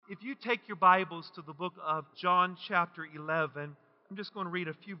If you take your Bibles to the book of John chapter 11, I'm just going to read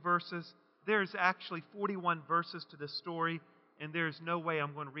a few verses. There's actually 41 verses to this story, and there's no way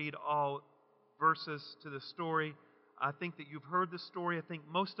I'm going to read all verses to the story. I think that you've heard the story. I think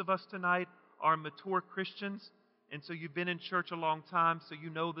most of us tonight are mature Christians, and so you've been in church a long time, so you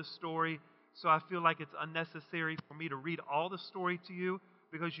know the story. So I feel like it's unnecessary for me to read all the story to you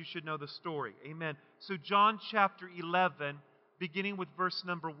because you should know the story. Amen. So John chapter 11, beginning with verse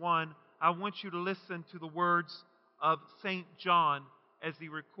number 1, I want you to listen to the words of St. John as he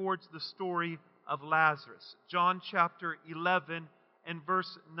records the story of Lazarus. John chapter 11 and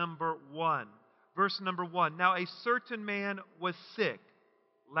verse number 1. Verse number 1. Now a certain man was sick,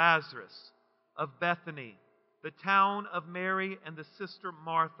 Lazarus, of Bethany, the town of Mary and the sister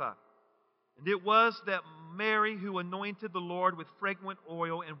Martha. And it was that Mary who anointed the Lord with fragrant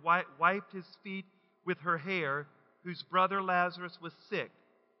oil and wiped his feet with her hair, whose brother Lazarus was sick.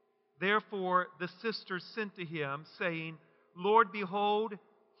 Therefore the sisters sent to him, saying, Lord, behold,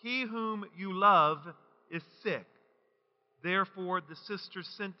 he whom you love is sick. Therefore the sisters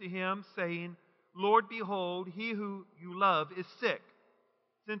sent to him, saying, Lord, behold, he who you love is sick.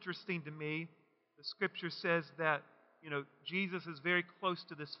 It's interesting to me. The scripture says that, Jesus is very close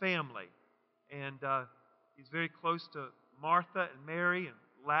to this family. And he's very close to Martha and Mary, and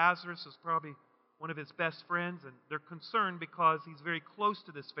Lazarus is probably one of his best friends, and they're concerned because he's very close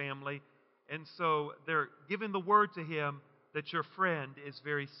to this family, and so they're giving the word to him that your friend is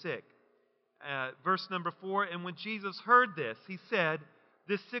very sick. Verse number 4, and when Jesus heard this, he said,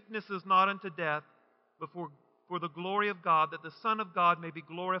 This sickness is not unto death, but for the glory of God, that the Son of God may be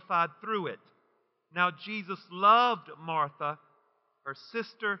glorified through it. Now Jesus loved Martha, her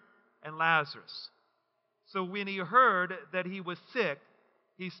sister, and Lazarus. So when he heard that he was sick,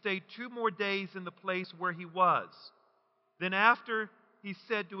 he stayed 2 more days in the place where he was. Then after he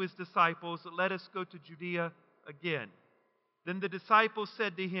said to his disciples, Let us go to Judea again. Then the disciples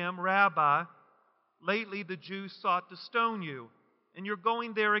said to him, Rabbi, lately the Jews sought to stone you, and you're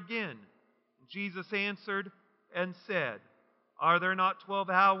going there again. Jesus answered and said, Are there not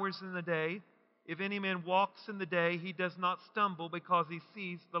 12 hours in the day? If any man walks in the day, he does not stumble because he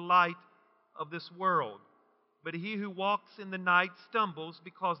sees the light of this world. But he who walks in the night stumbles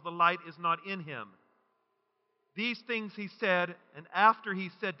because the light is not in him. These things he said, and after he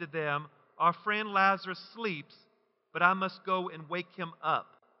said to them, Our friend Lazarus sleeps, but I must go and wake him up.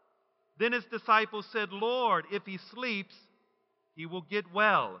 Then his disciples said, Lord, if he sleeps, he will get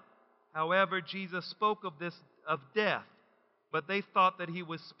well. However, Jesus spoke of death, but they thought that he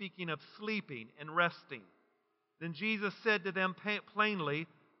was speaking of sleeping and resting. Then Jesus said to them plainly,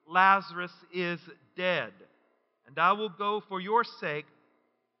 Lazarus is dead, and I will go for your sake,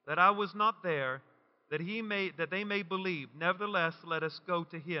 that I was not there, that they may believe. Nevertheless, let us go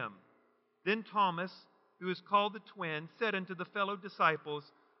to him. Then Thomas, who is called the twin, said unto the fellow disciples,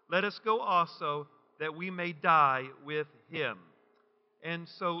 Let us go also, that we may die with him. And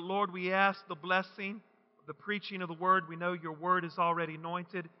so, Lord, we ask the blessing of the preaching of the word. We know your word is already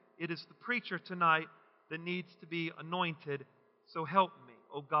anointed. It is the preacher tonight that needs to be anointed. So help me,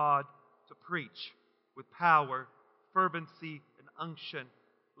 O God, to preach with power, fervency, and unction.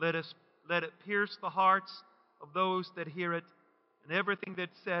 Let it pierce the hearts of those that hear it, and everything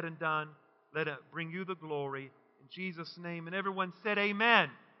that's said and done, let it bring you the glory. In Jesus' name. And everyone said amen.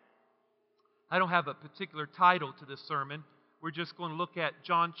 I don't have a particular title to this sermon. We're just going to look at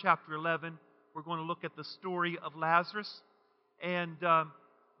John chapter 11. We're going to look at the story of Lazarus. And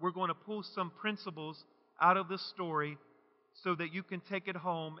we're going to pull some principles out of this story so that you can take it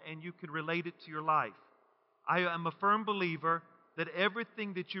home and you can relate it to your life. I am a firm believer that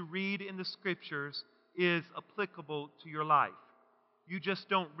everything that you read in the Scriptures is applicable to your life. You just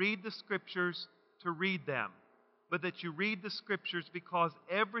don't read the Scriptures to read them, but that you read the Scriptures because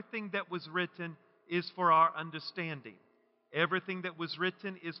everything that was written is for our understanding. Everything that was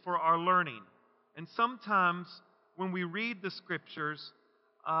written is for our learning. And sometimes when we read the Scriptures,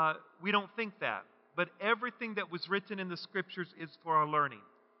 we don't think that. But everything that was written in the Scriptures is for our learning.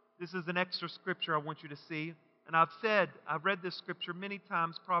 This is an extra scripture I want you to see. And I've read this scripture many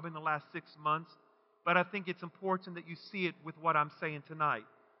times, probably in the last 6 months, but I think it's important that you see it with what I'm saying tonight.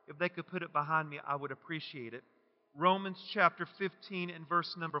 If they could put it behind me, I would appreciate it. Romans chapter 15 and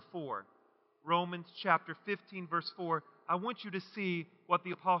verse number 4. Romans chapter 15, verse 4. I want you to see what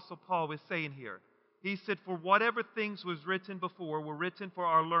the Apostle Paul is saying here. He said, For whatever things was written before were written for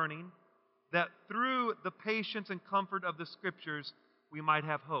our learning, that through the patience and comfort of the Scriptures we might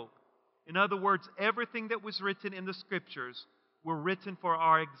have hope. In other words, everything that was written in the Scriptures were written for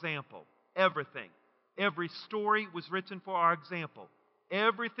our example. Everything. Every story was written for our example.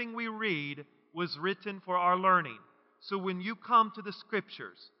 Everything we read was written for our learning. So when you come to the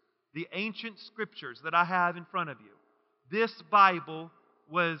Scriptures, the ancient Scriptures that I have in front of you, this Bible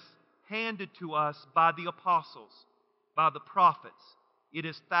was handed to us by the apostles, by the prophets. It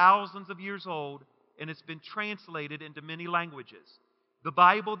is thousands of years old, and it's been translated into many languages. The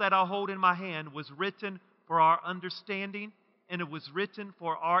Bible that I hold in my hand was written for our understanding, and it was written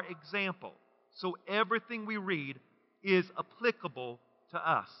for our example. So everything we read is applicable to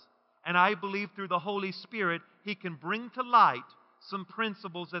us. And I believe through the Holy Spirit, He can bring to light some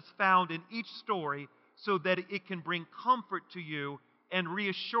principles that's found in each story so that it can bring comfort to you and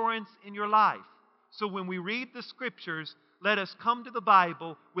reassurance in your life. So when we read the Scriptures, let us come to the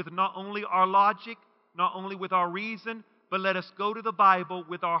Bible with not only our logic, not only with our reason, but let us go to the Bible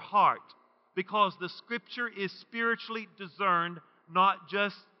with our heart. Because the Scripture is spiritually discerned, not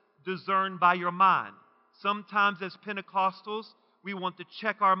just discerned by your mind. Sometimes as Pentecostals, we want to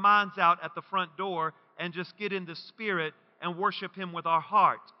check our minds out at the front door and just get in the Spirit and worship Him with our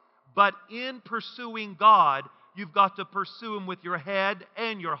heart. But in pursuing God, you've got to pursue Him with your head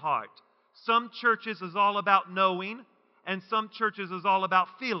and your heart. Some churches is all about knowing, and some churches is all about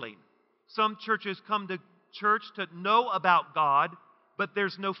feeling. Some churches come to church to know about God, but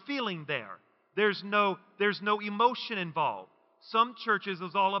there's no feeling there. There's no emotion involved. Some churches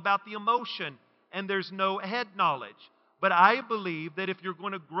is all about the emotion, and there's no head knowledge. But I believe that if you're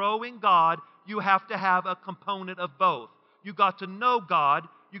going to grow in God, you have to have a component of both. You got to know God,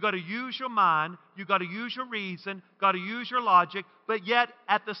 you got to use your mind, you got to use your reason, got to use your logic, but yet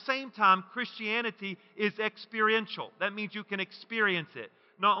at the same time, Christianity is experiential. That means you can experience it.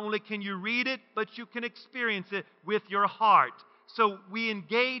 Not only can you read it, but you can experience it with your heart. So we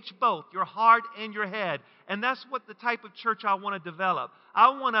engage both, your heart and your head. And that's what the type of church I want to develop.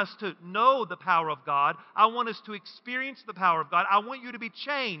 I want us to know the power of God. I want us to experience the power of God. I want you to be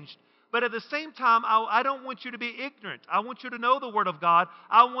changed. But at the same time, I don't want you to be ignorant. I want you to know the Word of God.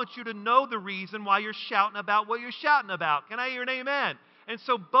 I want you to know the reason why you're shouting about what you're shouting about. Can I hear an amen? And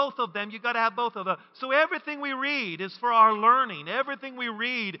so both of them, you've got to have both of them. So everything we read is for our learning. Everything we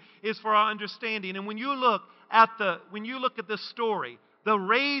read is for our understanding. And when you look at this story, the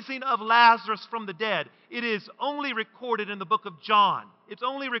raising of Lazarus from the dead, it is only recorded in the book of John. It's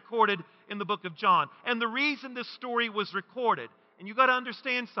only recorded in the book of John. And the reason this story was recorded, and you've got to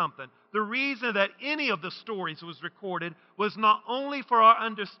understand something, the reason that any of the stories was recorded was not only for our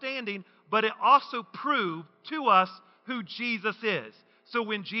understanding, but it also proved to us who Jesus is. So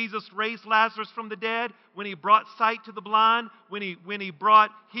when Jesus raised Lazarus from the dead, when He brought sight to the blind, when he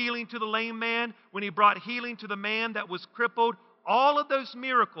brought healing to the lame man, when He brought healing to the man that was crippled, all of those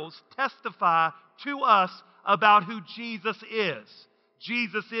miracles testify to us about who Jesus is.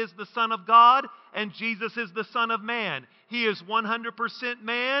 Jesus is the Son of God, and Jesus is the Son of Man. He is 100%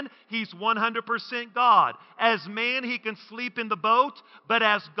 man, He's 100% God. As man, He can sleep in the boat, but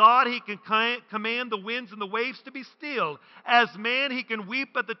as God, He can command the winds and the waves to be still. As man, He can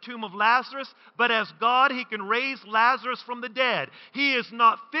weep at the tomb of Lazarus, but as God, He can raise Lazarus from the dead. He is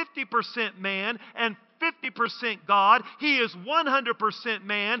not 50% man and 50% God. He is 100%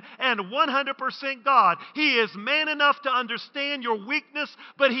 man and 100% God. He is man enough to understand your weakness,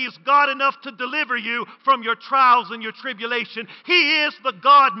 but He's God enough to deliver you from your trials and your tribulation. He is the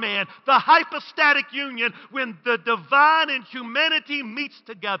God-man, the hypostatic union when the divine and humanity meets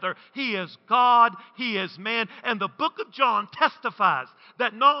together. He is God, He is man, and the book of John testifies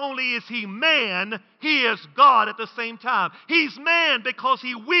that not only is He man, He is God at the same time. He's man because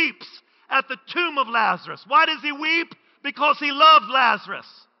He weeps at the tomb of Lazarus. Why does He weep? Because He loved Lazarus.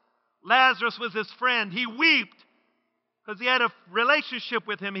 Lazarus was His friend. He wept because he had a relationship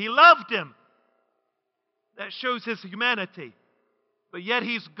with him. He loved him. That shows His humanity. But yet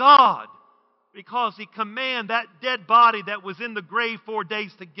He's God because He commanded that dead body that was in the grave 4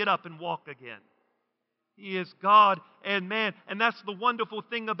 days to get up and walk again. He is God and man. And that's the wonderful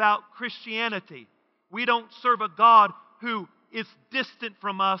thing about Christianity. We don't serve a God who is distant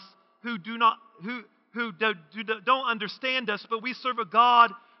from us, who don't understand us, but we serve a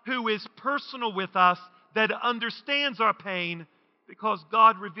God who is personal with us, that understands our pain, because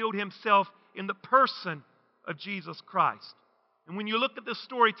God revealed Himself in the person of Jesus Christ. And when you look at this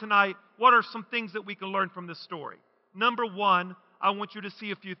story tonight, what are some things that we can learn from this story? Number one, I want you to see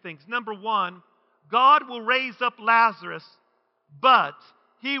a few things. Number one, God will raise up Lazarus, but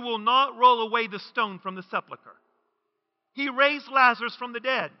He will not roll away the stone from the sepulcher. He raised Lazarus from the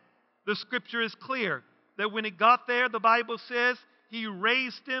dead. The Scripture is clear that when it got there, the Bible says He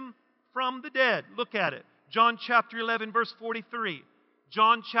raised him from the dead. Look at it. John chapter 11, verse 43.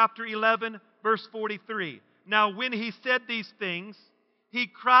 John chapter 11, verse 43. Now when He said these things, he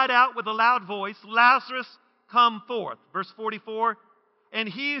cried out with a loud voice, "Lazarus, come forth." Verse 44, and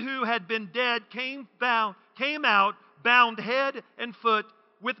he who had been dead came out, bound head and foot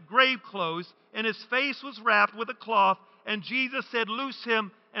with grave clothes, and his face was wrapped with a cloth. And Jesus said, "Loose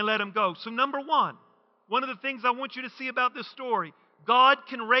him and let him go." So number one of the things I want you to see about this story, God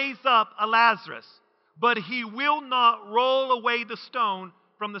can raise up a Lazarus, but he will not roll away the stone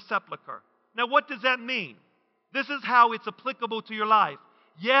from the sepulcher. Now what does that mean? This is how it's applicable to your life.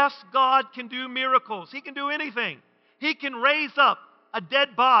 Yes, God can do miracles. He can do anything. He can raise up a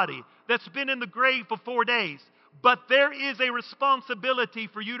dead body that's been in the grave for 4 days. But there is a responsibility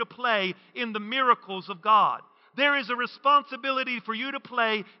for you to play in the miracles of God. There is a responsibility for you to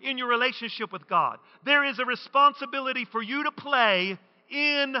play in your relationship with God. There is a responsibility for you to play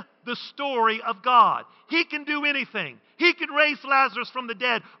in the story of God. He can do anything. He can raise Lazarus from the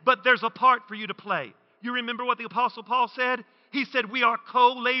dead, but there's a part for you to play. You remember what the Apostle Paul said? He said, we are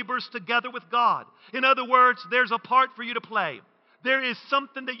co-laborers together with God. In other words, there's a part for you to play. There is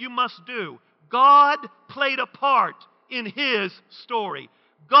something that you must do. God played a part in his story.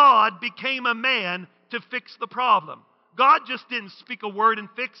 God became a man to fix the problem. God just didn't speak a word and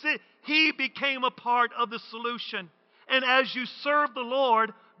fix it. He became a part of the solution. And as you serve the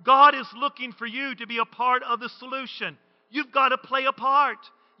Lord, God is looking for you to be a part of the solution. You've got to play a part.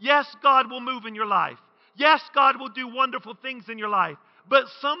 Yes, God will move in your life. Yes, God will do wonderful things in your life. But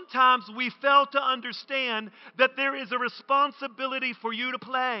sometimes we fail to understand that there is a responsibility for you to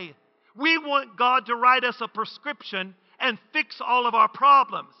play. We want God to write us a prescription and fix all of our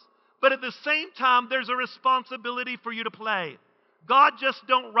problems. But at the same time, there's a responsibility for you to play. God just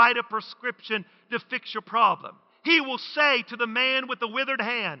don't write a prescription to fix your problem. He will say to the man with the withered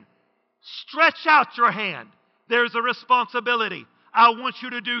hand, stretch out your hand. There's a responsibility. I want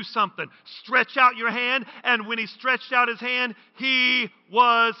you to do something. Stretch out your hand. And when he stretched out his hand, he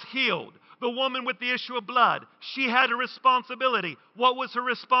was healed. The woman with the issue of blood, she had a responsibility. What was her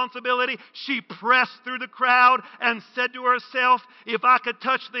responsibility? She pressed through the crowd and said to herself, if I could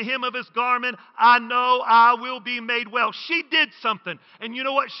touch the hem of his garment, I know I will be made well. She did something. And you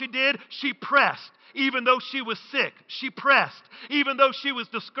know what she did? She pressed. Even though she was sick, she pressed. Even though she was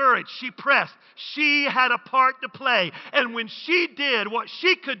discouraged, she pressed. She had a part to play. And when she did what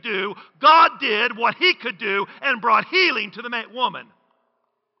she could do, God did what he could do and brought healing to the woman.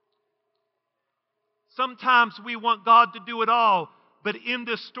 Sometimes we want God to do it all, but in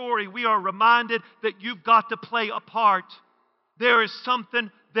this story we are reminded that you've got to play a part. There is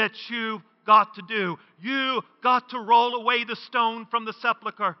something that you've got to do. You got to roll away the stone from the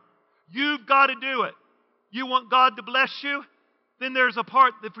sepulcher. You've got to do it. You want God to bless you? Then there's a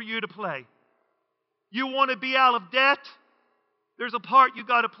part for you to play. You want to be out of debt? There's a part you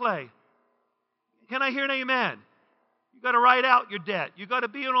got to play. Can I hear an amen? You got to write out your debt. You got to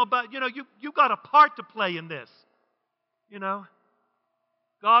be about, you got a part to play in this.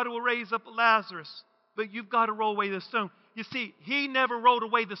 God will raise up Lazarus, but you've got to roll away the stone. You see, he never rolled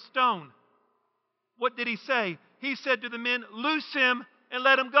away the stone. What did he say? He said to the men, loose him and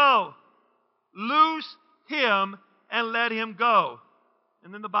let him go. Loose him and let him go.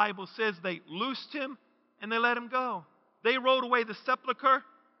 And then the Bible says they loosed him and they let him go. They rolled away the sepulcher.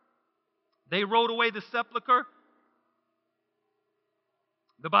 They rolled away the sepulcher.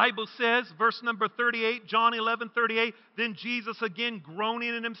 The Bible says, verse number 38, John 11:38, then Jesus again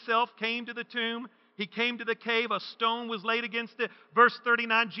groaning in himself came to the tomb. He came to the cave. A stone was laid against it. Verse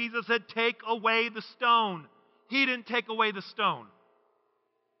 39, Jesus said, take away the stone. He didn't take away the stone.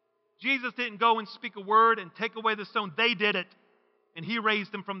 Jesus didn't go and speak a word and take away the stone. They did it. And he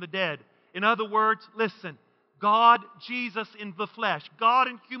raised him from the dead. In other words, listen, God, Jesus in the flesh, God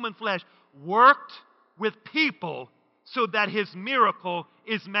in human flesh, worked with people so that his miracle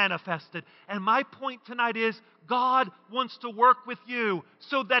is manifested. And my point tonight is God wants to work with you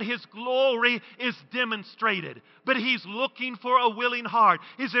so that his glory is demonstrated. But he's looking for a willing heart.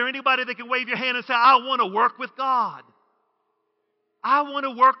 Is there anybody that can wave your hand and say, I want to work with God? I want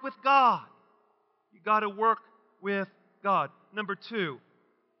to work with God. You got to work with God. Number 2,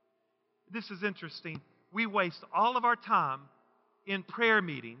 this is interesting. We waste all of our time in prayer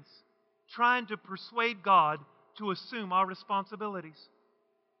meetings trying to persuade God to assume our responsibilities.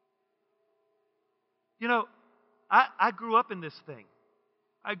 I grew up in this thing.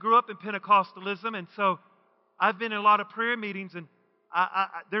 I grew up in Pentecostalism, and so I've been in a lot of prayer meetings, and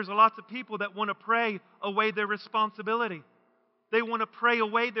there's lots of people that want to pray away their responsibility. They want to pray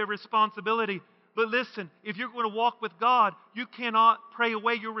away their responsibility. But listen, if you're going to walk with God, you cannot pray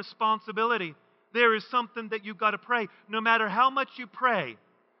away your responsibility. There is something that you've got to pray. No matter how much you pray,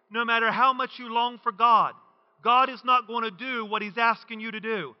 no matter how much you long for God, God is not going to do what He's asking you to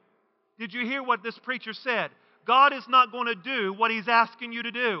do. Did you hear what this preacher said? God is not going to do what He's asking you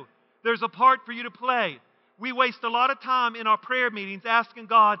to do. There's a part for you to play. We waste a lot of time in our prayer meetings asking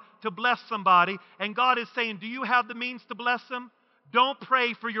God to bless somebody, and God is saying, do you have the means to bless them? Don't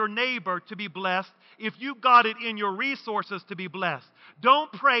pray for your neighbor to be blessed if you got it in your resources to be blessed.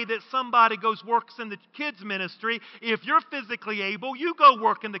 Don't pray that somebody works in the kids ministry. If you're physically able, you go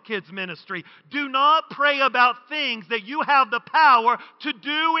work in the kids ministry. Do not pray about things that you have the power to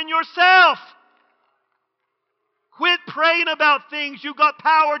do in yourself. Quit praying about things you got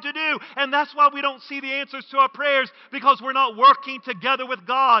power to do. And that's why we don't see the answers to our prayers, because we're not working together with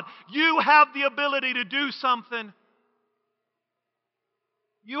God. You have the ability to do something.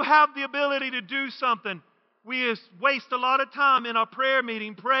 You have the ability to do something. We waste a lot of time in our prayer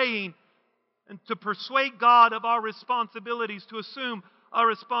meeting praying and to persuade God of our responsibilities, to assume our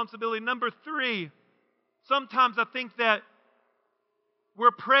responsibility. Number 3, sometimes I think that we're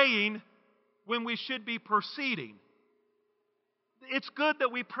praying when we should be proceeding. It's good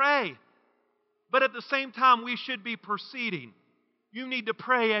that we pray, but at the same time we should be proceeding. You need to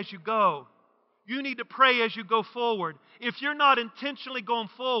pray as you go. You need to pray as you go forward. If you're not intentionally going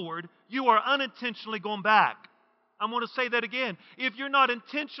forward, you are unintentionally going back. I'm going to say that again. If you're not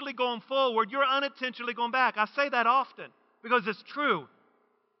intentionally going forward, you're unintentionally going back. I say that often because it's true.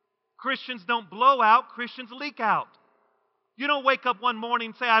 Christians don't blow out, Christians leak out. You don't wake up one morning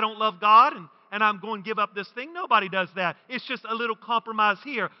and say, I don't love God and I'm going to give up this thing. Nobody does that. It's just a little compromise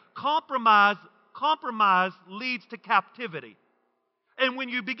here. Compromise leads to captivity. And when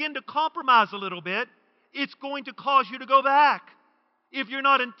you begin to compromise a little bit, it's going to cause you to go back. If you're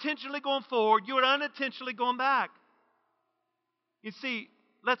not intentionally going forward, you're unintentionally going back. You see,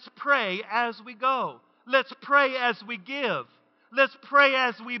 let's pray as we go. Let's pray as we give. Let's pray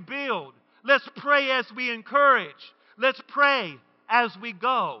as we build. Let's pray as we encourage. Let's pray as we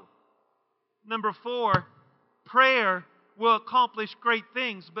go. Number 4, prayer will accomplish great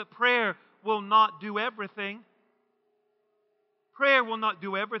things, but prayer will not do everything. Prayer will not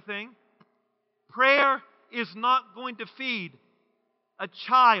do everything. Prayer is not going to feed a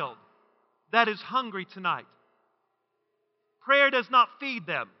child that is hungry tonight. Prayer does not feed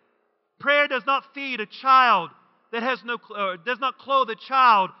them. Prayer does not feed a child that does not clothe a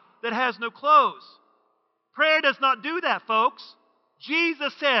child that has no clothes. Prayer does not do that, folks.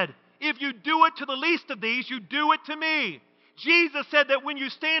 Jesus said, if you do it to the least of these, you do it to me. Jesus said that when you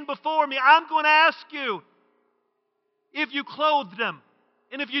stand before me, I'm going to ask you if you clothed them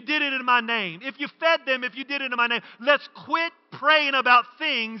and if you did it in my name. If you fed them, if you did it in my name. Let's quit praying about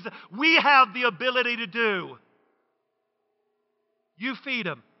things we have the ability to do. You feed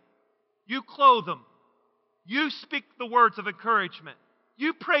them. You clothe them. You speak the words of encouragement.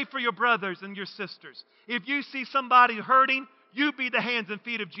 You pray for your brothers and your sisters. If you see somebody hurting, you be the hands and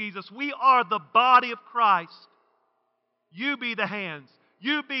feet of Jesus. We are the body of Christ. You be the hands.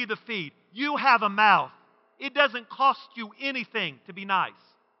 You be the feet. You have a mouth. It doesn't cost you anything to be nice.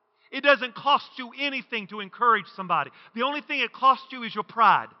 It doesn't cost you anything to encourage somebody. The only thing it costs you is your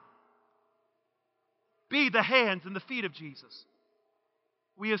pride. Be the hands and the feet of Jesus.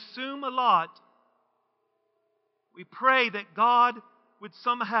 We assume a lot. We pray that God would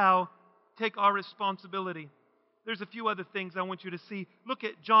somehow take our responsibility. There's a few other things I want you to see. Look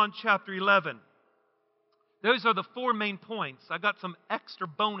at John chapter 11. Those are the 4 main points. I got some extra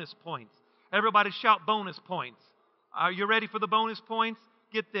bonus points. Everybody shout bonus points. Are you ready for the bonus points?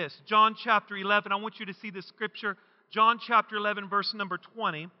 Get this. John chapter 11. I want you to see this scripture. John chapter 11 verse number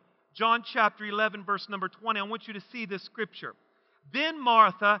 20. John chapter 11 verse number 20. I want you to see this scripture. Then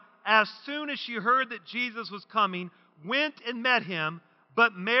Martha, as soon as she heard that Jesus was coming, went and met him,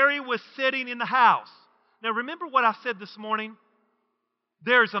 but Mary was sitting in the house. Now remember what I said this morning?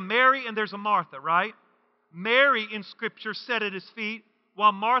 There's a Mary and there's a Martha, right? Mary in Scripture sat at his feet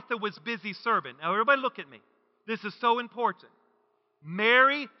while Martha was busy serving. Now everybody look at me. This is so important.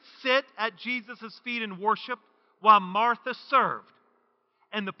 Mary sat at Jesus' feet and worshiped while Martha served.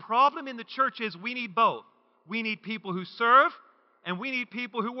 And the problem in the church is we need both. We need people who serve and we need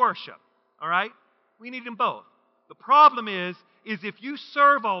people who worship. All right? We need them both. The problem is if you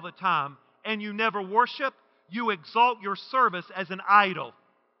serve all the time and you never worship, you exalt your service as an idol.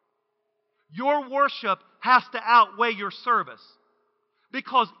 Your worship has to outweigh your service.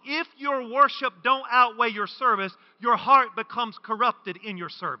 Because if your worship don't outweigh your service, your heart becomes corrupted in your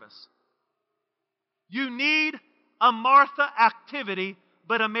service. You need a Martha activity,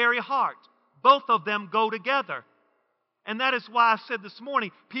 but a Mary heart. Both of them go together. And that is why I said this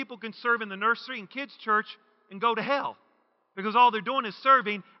morning, people can serve in the nursery and kids' church and go to hell. Because all they're doing is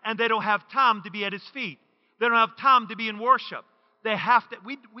serving and they don't have time to be at his feet. They don't have time to be in worship. They have to,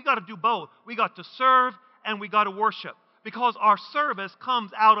 we got to do both. We got to serve and we got to worship. Because our service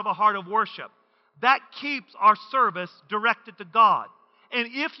comes out of a heart of worship. That keeps our service directed to God. And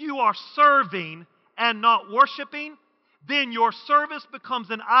if you are serving and not worshiping, then your service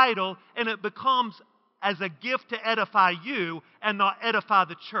becomes an idol and it becomes as a gift to edify you and not edify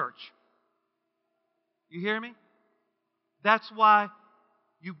the church. You hear me? That's why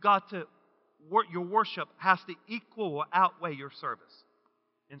you've got to, your worship has to equal or outweigh your service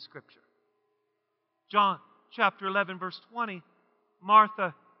in Scripture. John chapter 11, verse 20,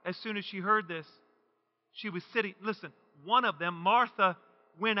 Martha, as soon as she heard this, she was sitting. Listen, one of them, Martha,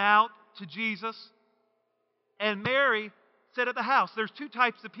 went out to Jesus, and Mary sat at the house. There's two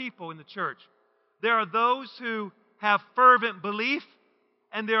types of people in the church. There are those who have fervent belief,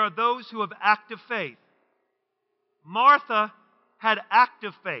 and there are those who have active faith. Martha had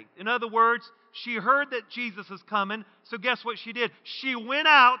active faith. In other words, she heard that Jesus is coming, so guess what she did? She went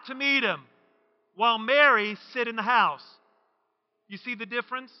out to meet him, while Mary sat in the house. You see the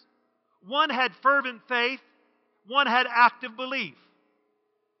difference? One had fervent faith, one had active belief.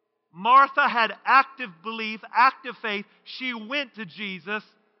 Martha had active belief, active faith. She went to Jesus,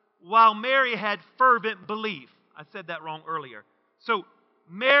 while Mary had fervent belief. I said that wrong earlier. So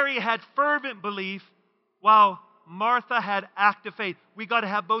Mary had fervent belief, while Martha had active faith. We got to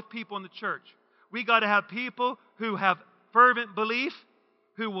have both people in the church. We got to have people who have fervent belief,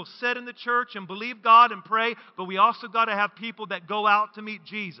 who will sit in the church and believe God and pray, but we also got to have people that go out to meet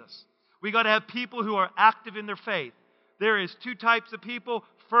Jesus. We got to have people who are active in their faith. There is two types of people,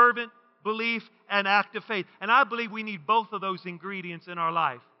 fervent belief and active faith. And I believe we need both of those ingredients in our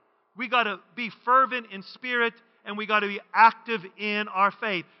life. We got to be fervent in spirit and we got to be active in our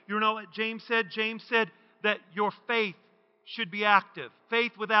faith. You know what James said? James said that your faith should be active.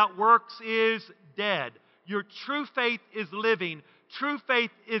 Faith without works is dead. Your true faith is living. True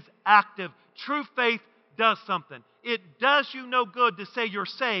faith is active. True faith does something. It does you no good to say you're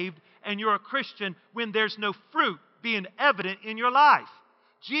saved and you're a Christian when there's no fruit being evident in your life.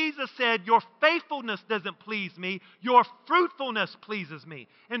 Jesus said, your faithfulness doesn't please me, your fruitfulness pleases me.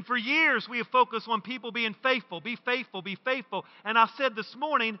 And for years we have focused on people being faithful, be faithful, be faithful. And I said this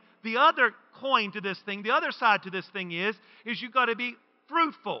morning, the other coin to this thing, the other side to this thing is you've got to be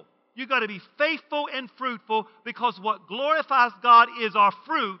fruitful. You've got to be faithful and fruitful, because what glorifies God is our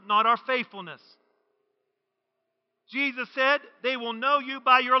fruit, not our faithfulness. Jesus said, they will know you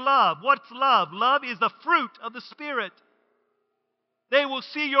by your love. What's love? Love is the fruit of the Spirit. They will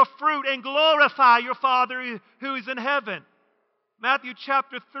see your fruit and glorify your Father who is in heaven. Matthew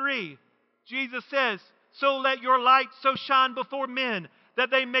chapter 3, Jesus says, so let your light so shine before men that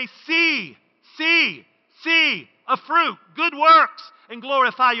they may see a fruit, good works, and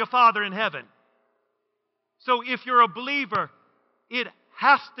glorify your Father in heaven. So if you're a believer, it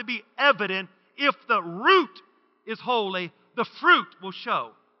has to be evident. If the root is holy, the fruit will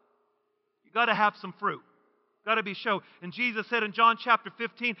show. You got to have some fruit. Got to be shown. And Jesus said in John chapter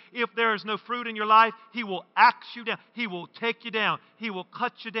 15, if there is no fruit in your life, He will axe you down. He will take you down. He will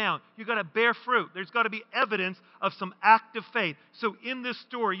cut you down. You've got to bear fruit. There's got to be evidence of some active faith. So in this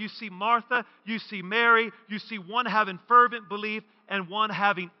story, you see Martha, you see Mary, you see one having fervent belief and one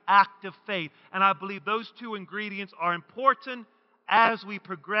having active faith. And I believe those two ingredients are important as we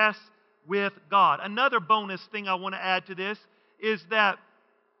progress with God. Another bonus thing I want to add to this is that,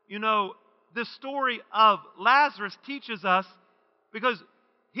 the story of Lazarus teaches us, because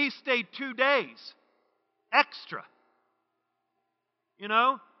he stayed 2 days extra.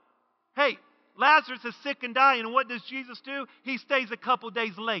 Hey, Lazarus is sick and dying, and what does Jesus do? He stays a couple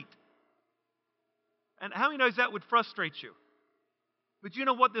days late. And how many knows that would frustrate you? But you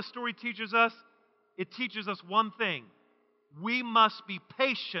know what this story teaches us? It teaches us one thing. We must be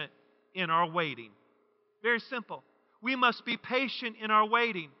patient in our waiting. Very simple. We must be patient in our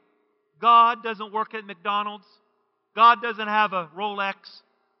waiting. God doesn't work at McDonald's. God doesn't have a Rolex.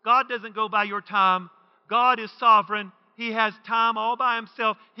 God doesn't go by your time. God is sovereign. He has time all by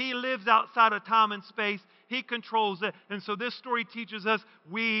Himself. He lives outside of time and space. He controls it. And so this story teaches us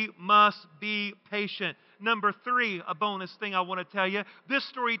we must be patient. Number 3, a bonus thing I want to tell you. This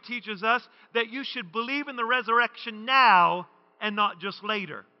story teaches us that you should believe in the resurrection now and not just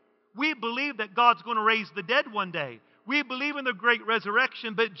later. We believe that God's going to raise the dead one day. We believe in the great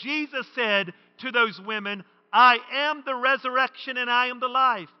resurrection, but Jesus said to those women, I am the resurrection and I am the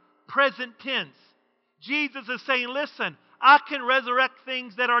life. Present tense. Jesus is saying, listen, I can resurrect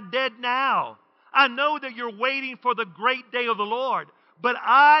things that are dead now. I know that you're waiting for the great day of the Lord, but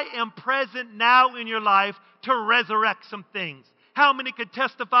I am present now in your life to resurrect some things. How many could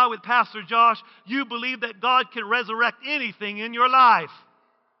testify with Pastor Josh, you believe that God can resurrect anything in your life?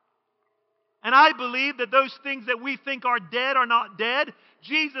 And I believe that those things that we think are dead are not dead.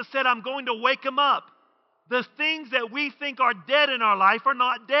 Jesus said, I'm going to wake them up. The things that we think are dead in our life are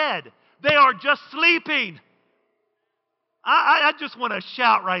not dead. They are just sleeping. I just want to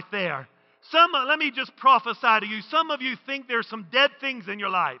shout right there. Let me just prophesy to you. Some of you think there's some dead things in your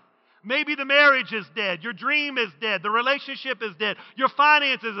life. Maybe the marriage is dead. Your dream is dead. The relationship is dead. Your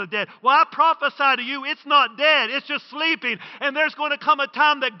finances are dead. Well, I prophesy to you, it's not dead. It's just sleeping. And there's going to come a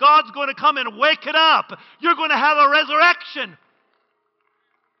time that God's going to come and wake it up. You're going to have a resurrection.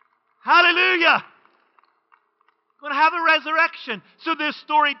 Hallelujah. Going to have a resurrection. So this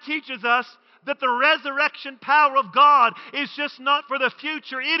story teaches us that the resurrection power of God is just not for the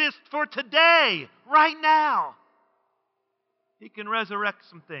future. It is for today, right now. He can resurrect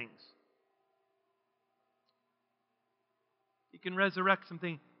some things. He can resurrect some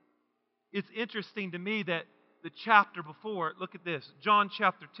things. It's interesting to me that the chapter before, look at this. John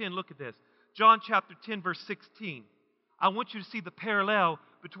chapter 10, look at this. John chapter 10, verse 16. I want you to see the parallel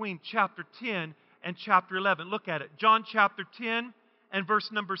between chapter 10 and chapter 11. Look at it. John chapter 10 and verse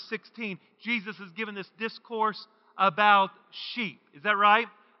number 16. Jesus has given this discourse about sheep. Is that right?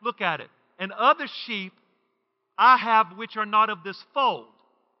 Look at it. And other sheep I have which are not of this fold.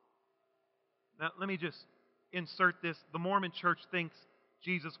 Now, let me just insert this. The Mormon church thinks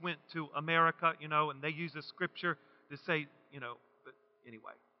Jesus went to America, and they use this scripture to say, but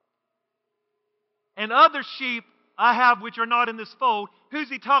anyway. And other sheep I have which are not in this fold. Who's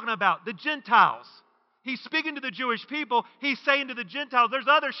he talking about? The Gentiles. He's speaking to the Jewish people. He's saying to the Gentiles, there's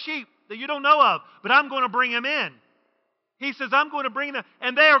other sheep that you don't know of, but I'm going to bring them in. He says, I'm going to bring them,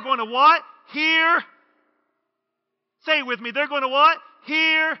 and they are going to what? Hear. Say it with me. They're going to what?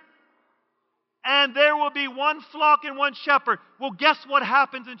 Hear. And there will be one flock and one shepherd. Well, guess what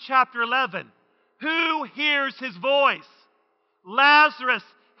happens in chapter 11? Who hears his voice? Lazarus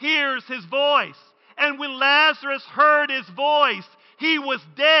hears his voice. And when Lazarus heard his voice, he was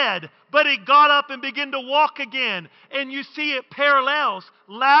dead, but he got up and began to walk again. And you see it parallels.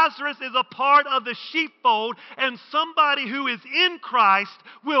 Lazarus is a part of the sheepfold, and somebody who is in Christ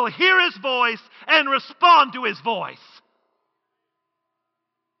will hear his voice and respond to his voice.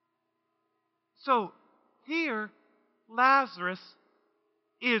 So here, Lazarus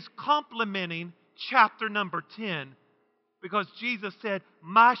is complementing chapter number 10 because Jesus said,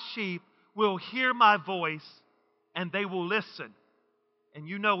 my sheep will hear my voice and they will listen. And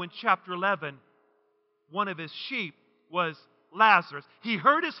in chapter 11, one of his sheep was Lazarus. He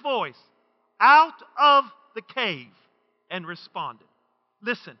heard his voice out of the cave and responded.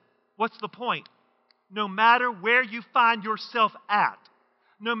 Listen, what's the point? No matter where you find yourself at,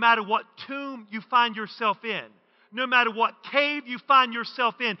 no matter what tomb you find yourself in, no matter what cave you find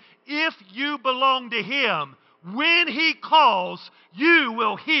yourself in, if you belong to Him, when He calls, you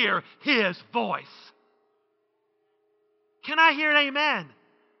will hear His voice. Can I hear an amen?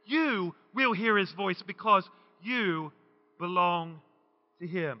 You will hear His voice because you belong to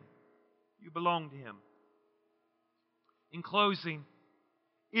Him. You belong to Him. In closing,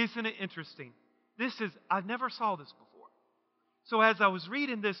 isn't it interesting? I never saw this before. So as I was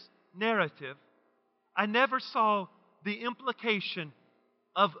reading this narrative, I never saw the implication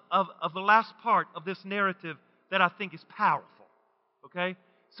of the last part of this narrative that I think is powerful. Okay?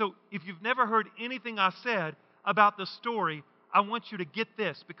 So if you've never heard anything I said about the story, I want you to get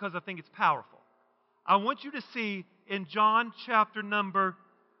this because I think it's powerful. I want you to see in John chapter number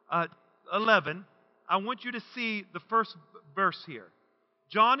 11, I want you to see the first verse here.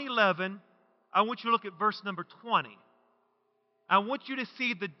 John 11, I want you to look at verse number 20. I want you to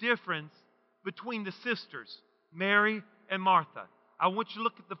see the difference between the sisters, Mary and Martha. I want you to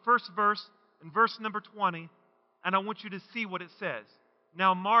look at the first verse in verse number 20, and I want you to see what it says.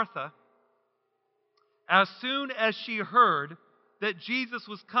 Now Martha, as soon as she heard that Jesus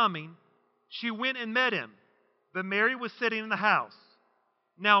was coming, she went and met him, but Mary was sitting in the house.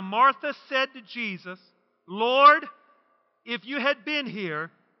 Now Martha said to Jesus, Lord, if you had been here,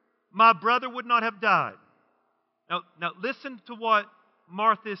 my brother would not have died. Now listen to what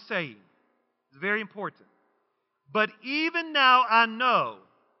Martha is saying. It's very important. But even now I know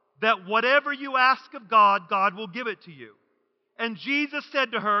that whatever you ask of God, God will give it to you. And Jesus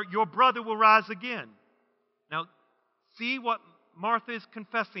said to her, your brother will rise again. Now, see what Martha is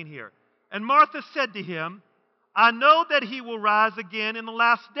confessing here. And Martha said to him, I know that he will rise again in the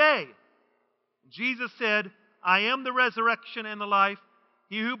last day. Jesus said, I am the resurrection and the life.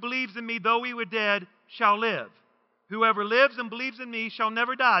 He who believes in me, though he were dead, shall live. Whoever lives and believes in me shall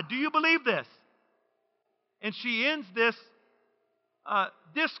never die. Do you believe this? And she ends this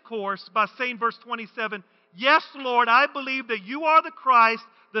discourse by saying, verse 27, "Yes, Lord, I believe that you are the Christ,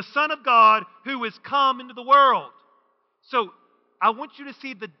 the Son of God, who is come into the world." So I want you to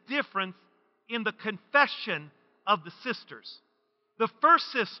see the difference in the confession of the sisters. The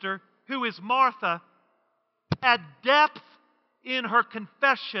first sister, who is Martha, had depth in her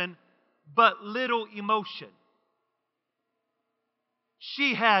confession, but little emotion.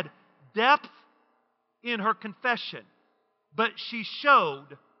 She had depth in her confession, but she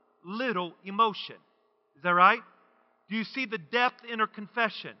showed little emotion. Is that right? Do you see the depth in her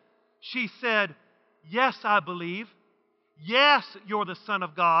confession? She said, "Yes, I believe. Yes, you're the Son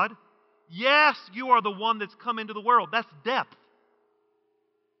of God. Yes, you are the one that's come into the world." That's depth.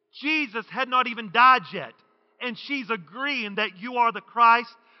 Jesus had not even died yet, and she's agreeing that you are the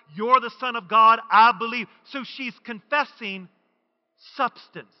Christ, you're the Son of God, I believe. So she's confessing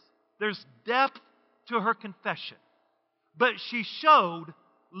substance. There's depth to her confession, but she showed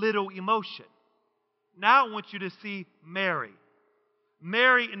little emotion. Now I want you to see Mary.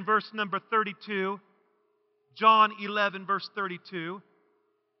 Mary in verse number 32, John 11, verse 32.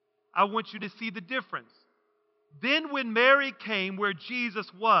 I want you to see the difference. "Then when Mary came where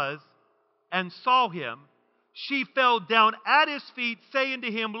Jesus was and saw him, she fell down at his feet, saying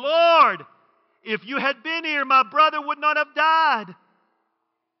to him, 'Lord, if you had been here, my brother would not have died.'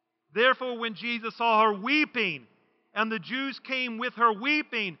 Therefore, when Jesus saw her weeping, and the Jews came with her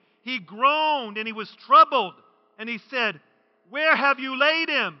weeping, he groaned and he was troubled. And he said, 'Where have you laid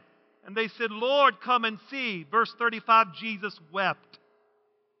him?' And they said, 'Lord, come and see.'" Verse 35, Jesus wept.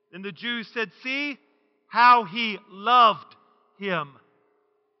 And the Jews said, "See how he loved him."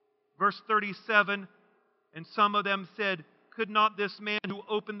 Verse 37, "And some of them said, 'Could not this man who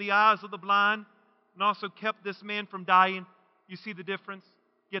opened the eyes of the blind and also kept this man from dying?'" You see the difference?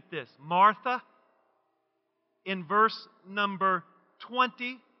 Get this. Martha, in verse number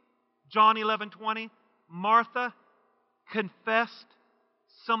 20, John 11:20, Martha confessed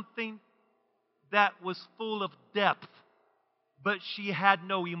something that was full of depth, but she had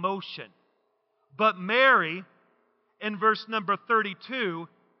no emotion. But Mary, in verse number 32,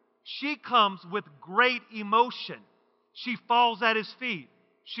 she comes with great emotion. She falls at his feet.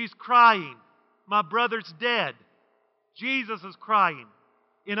 She's crying. "My brother's dead." Jesus is crying.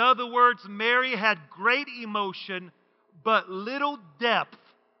 In other words, Mary had great emotion, but little depth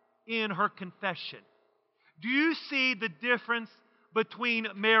in her confession. Do you see the difference between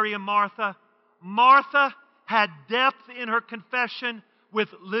Mary and Martha? Martha had depth in her confession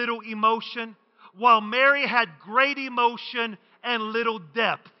with little emotion, while Mary had great emotion and little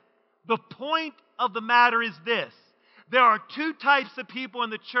depth. The point of the matter is this: there are two types of people in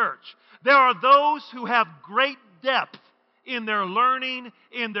the church. There are those who have great depth in their learning,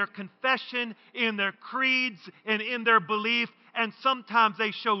 in their confession, in their creeds, and in their belief, and sometimes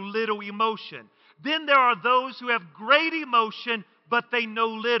they show little emotion. Then there are those who have great emotion, but they know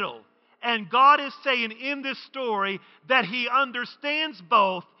little. And God is saying in this story that He understands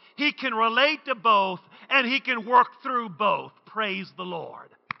both, He can relate to both, and He can work through both. Praise the Lord.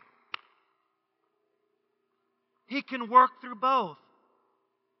 He can work through both.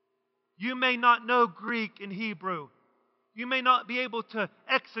 You may not know Greek and Hebrew. You may not be able to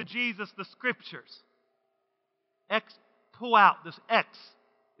exegesis the Scriptures. Pull out. This X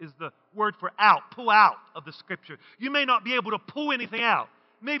is the word for out. Pull out of the Scripture. You may not be able to pull anything out.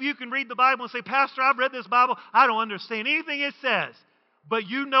 Maybe you can read the Bible and say, "Pastor, I've read this Bible. I don't understand anything it says." But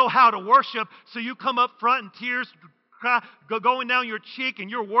you know how to worship, so you come up front and tears going down your cheek, and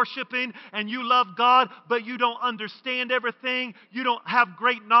you're worshiping and you love God, but you don't understand everything. You don't have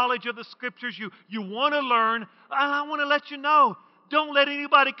great knowledge of the Scriptures. You want to learn. I want to let you know, don't let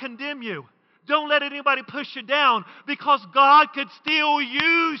anybody condemn you. Don't let anybody push you down, because God could still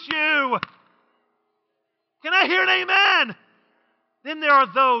use you. Can I hear an amen? Then there are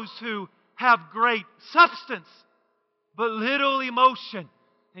those who have great substance, but little emotion.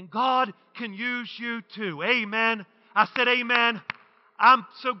 And God can use you too. Amen. I said amen. I'm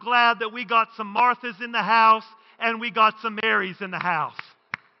so glad that we got some Marthas in the house and we got some Marys in the house.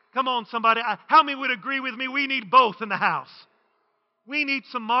 Come on, somebody. How many would agree with me? We need both in the house. We need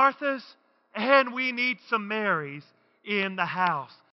some Marthas and we need some Marys in the house.